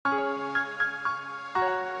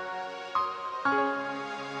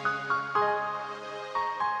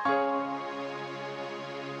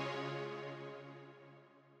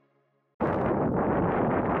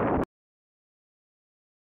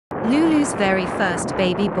Luke's very first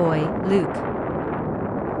baby boy, Luke.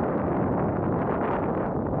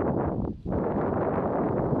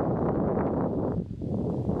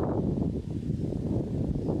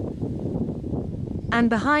 And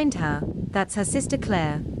behind her, that's her sister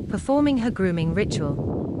Claire, performing her grooming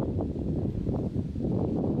ritual.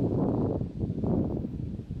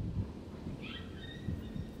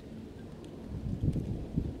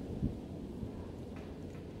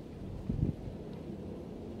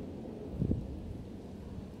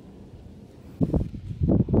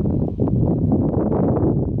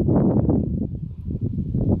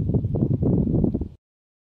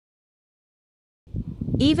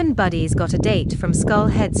 Even Buddy's got a date from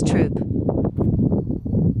Skullhead's troop.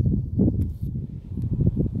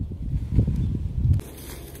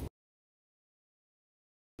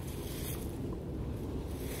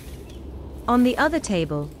 On the other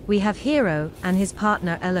table, we have Hero and his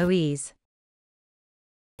partner Eloise.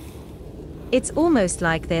 It's almost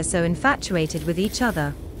like they're so infatuated with each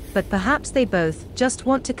other, but perhaps they both just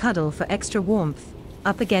want to cuddle for extra warmth,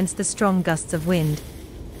 up against the strong gusts of wind.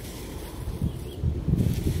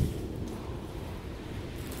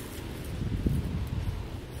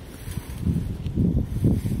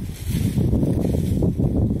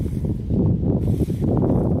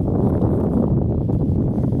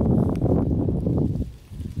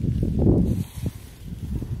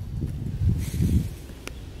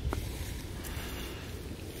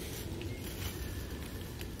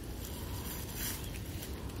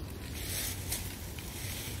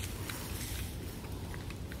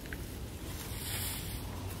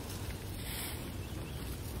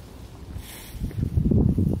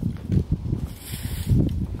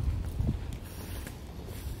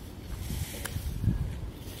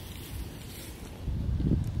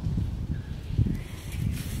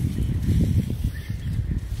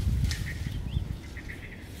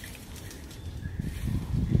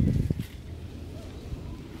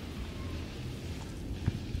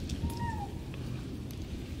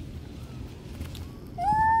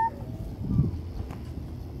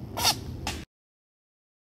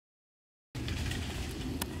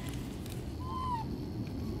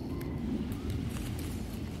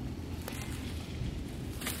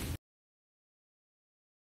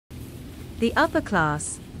 The upper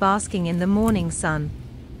class, basking in the morning sun.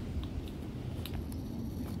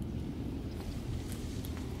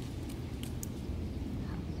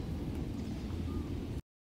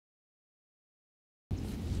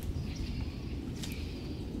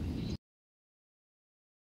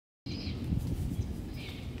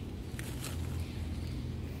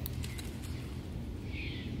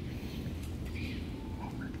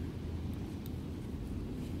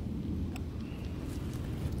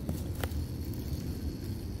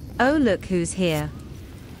 Oh, look who's here.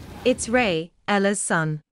 It's Ray, Ella's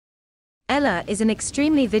son. Ella is an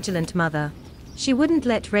extremely vigilant mother. She wouldn't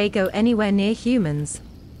let Ray go anywhere near humans.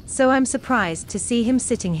 So I'm surprised to see him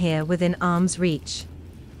sitting here within arm's reach.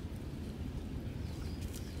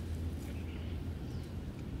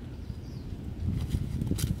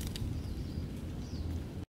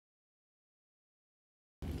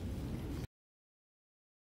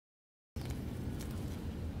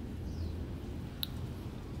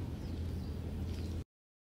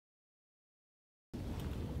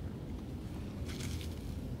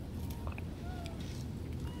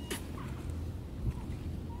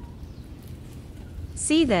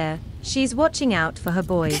 See there, she's watching out for her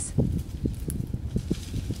boys.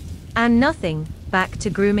 And nothing, back to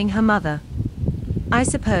grooming her mother. I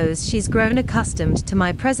suppose she's grown accustomed to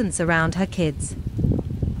my presence around her kids.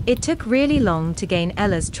 It took really long to gain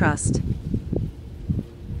Ella's trust.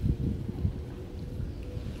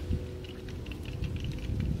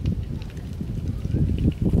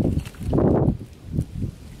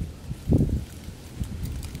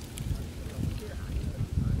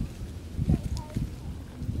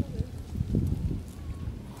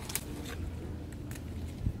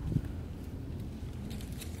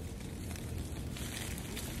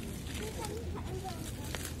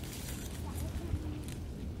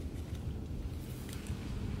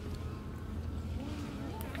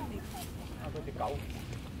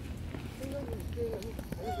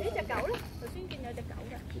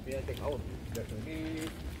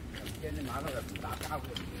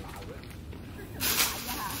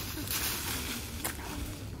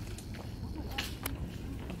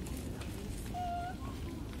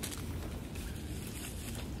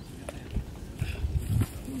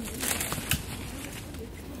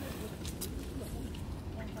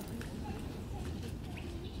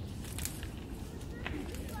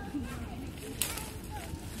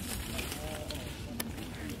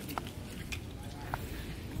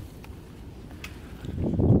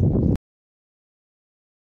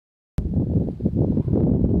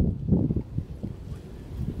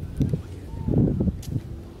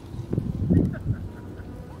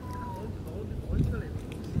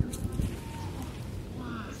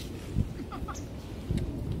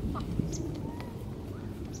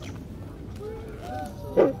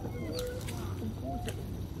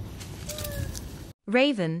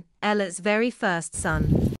 Raven, Ella's very first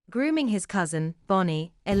son, grooming his cousin,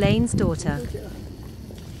 Bonnie, Elaine's daughter.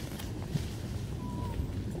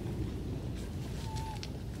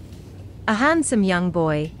 A handsome young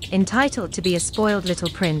boy, entitled to be a spoiled little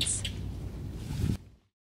prince.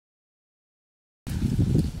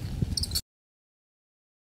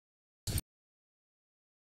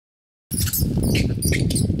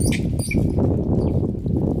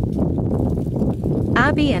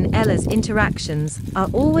 Abbie and Ella's interactions are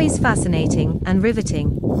always fascinating and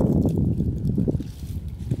riveting.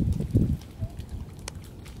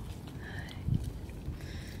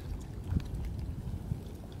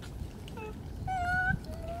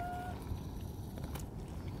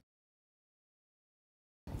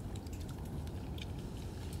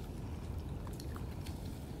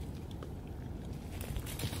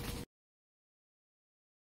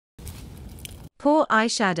 Poor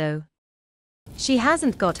Eyeshadow. She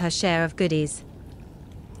hasn't got her share of goodies.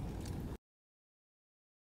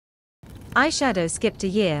 Eyeshadow skipped a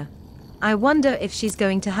year. I wonder if she's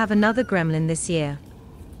going to have another gremlin this year.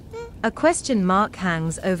 A question mark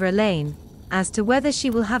hangs over Elaine as to whether she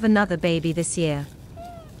will have another baby this year.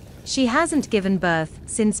 She hasn't given birth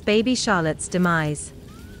since baby Charlotte's demise.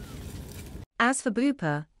 As for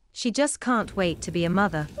Booper, she just can't wait to be a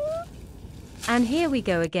mother. And here we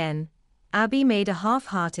go again. Abbie made a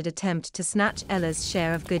half-hearted attempt to snatch Ella's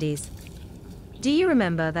share of goodies. Do you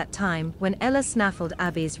remember that time when Ella snaffled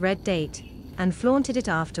Abbie's red date and flaunted it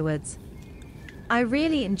afterwards? I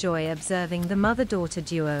really enjoy observing the mother-daughter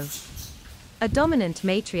duo. A dominant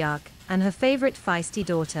matriarch and her favorite feisty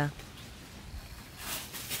daughter.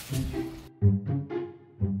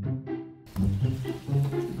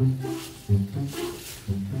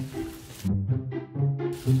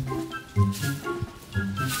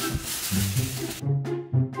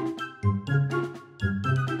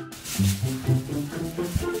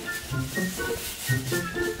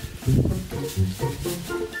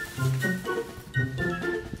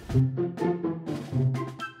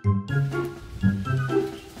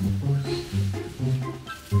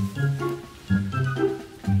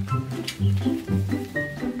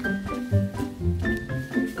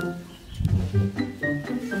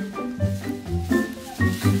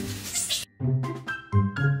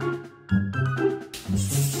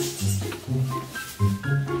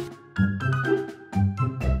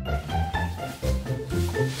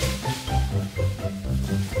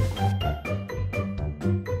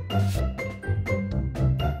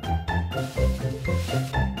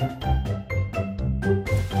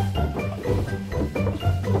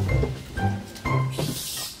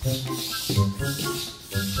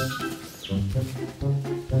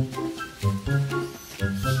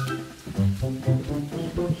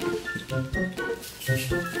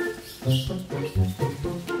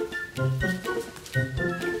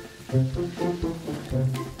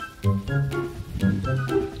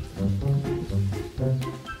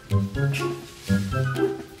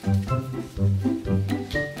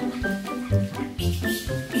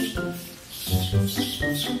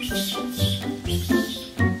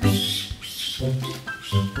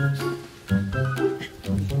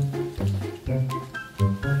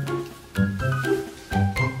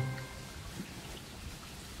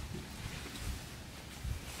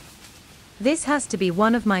 This has to be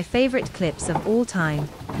one of my favorite clips of all time.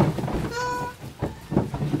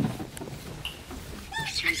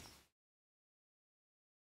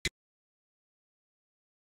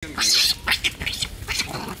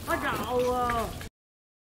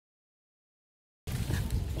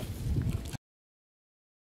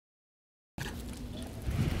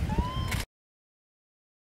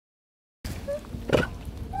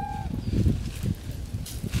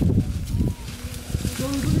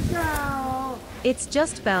 It's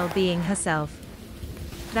just Belle being herself.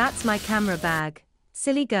 That's my camera bag,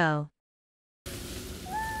 silly girl.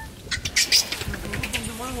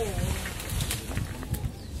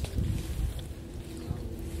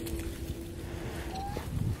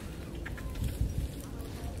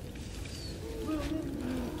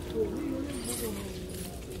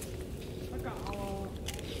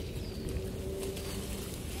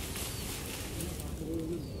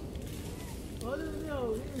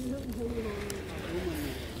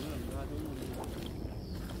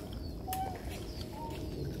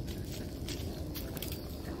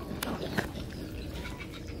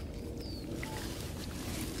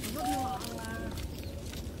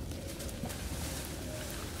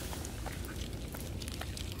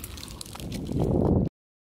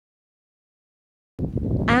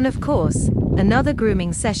 And of course, another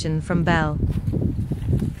grooming session from Belle.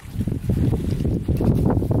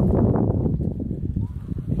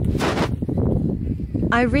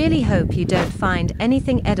 I really hope you don't find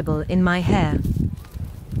anything edible in my hair.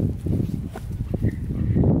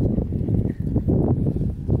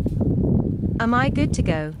 Am I good to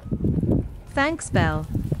go? Thanks, Belle.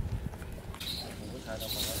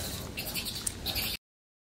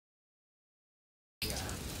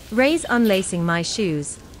 Ray's unlacing my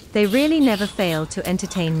shoes. They really never fail to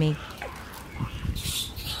entertain me.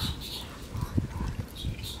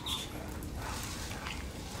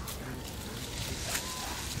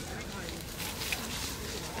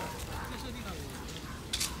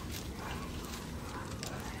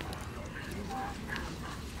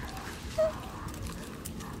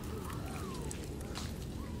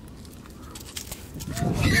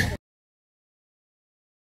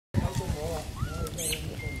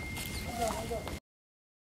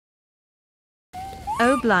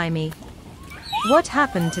 Oh blimey. What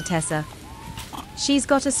happened to Tessa? She's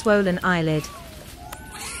got a swollen eyelid.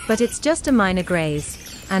 But it's just a minor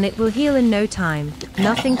graze, and it will heal in no time,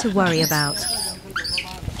 nothing to worry about.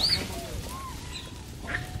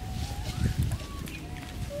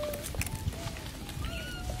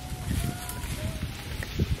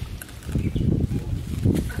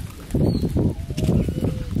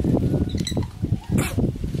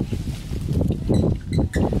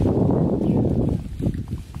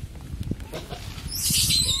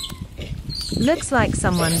 Looks like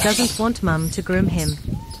someone doesn't want Mum to groom him.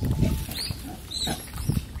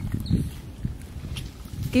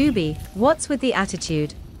 Gooby, what's with the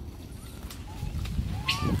attitude?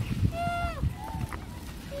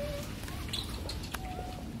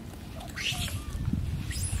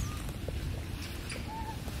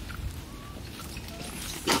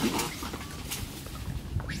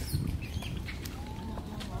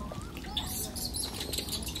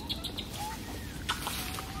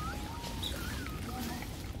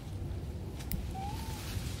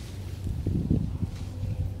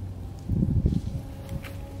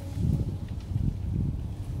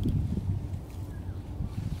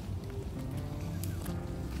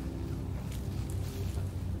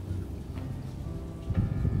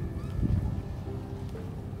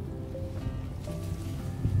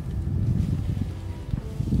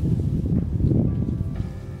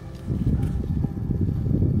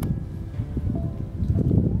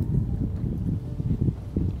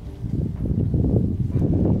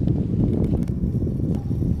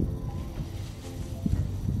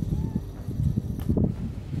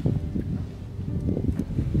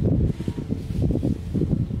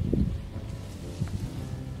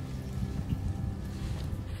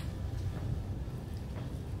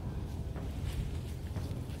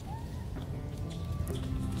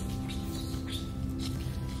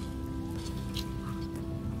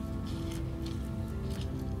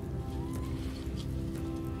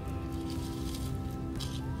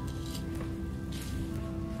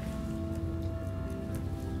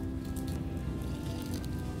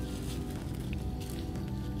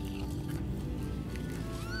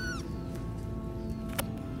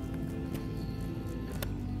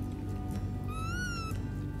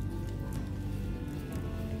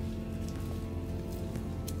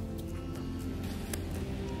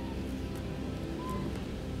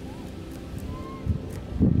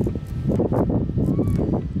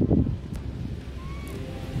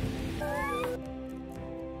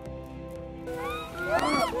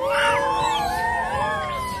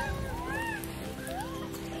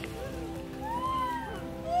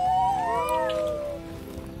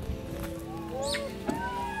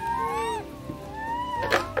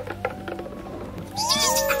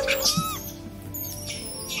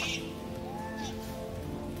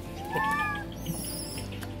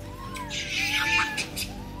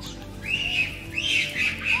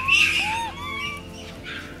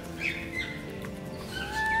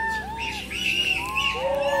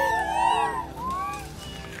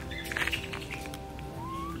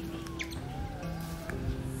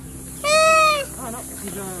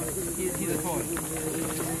 He's a toy.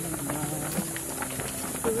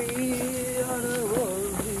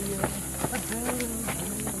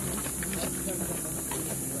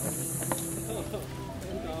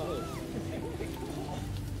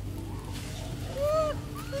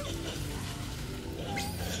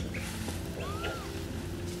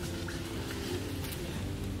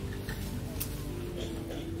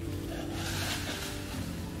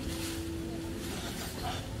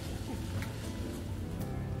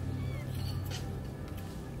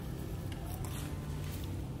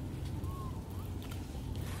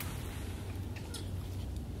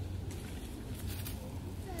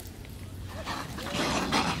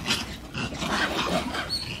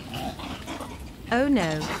 Oh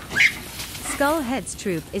no. Skullhead's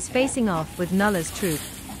troop is facing off with Nulla's troop.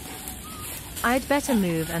 I'd better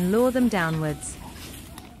move and lure them downwards.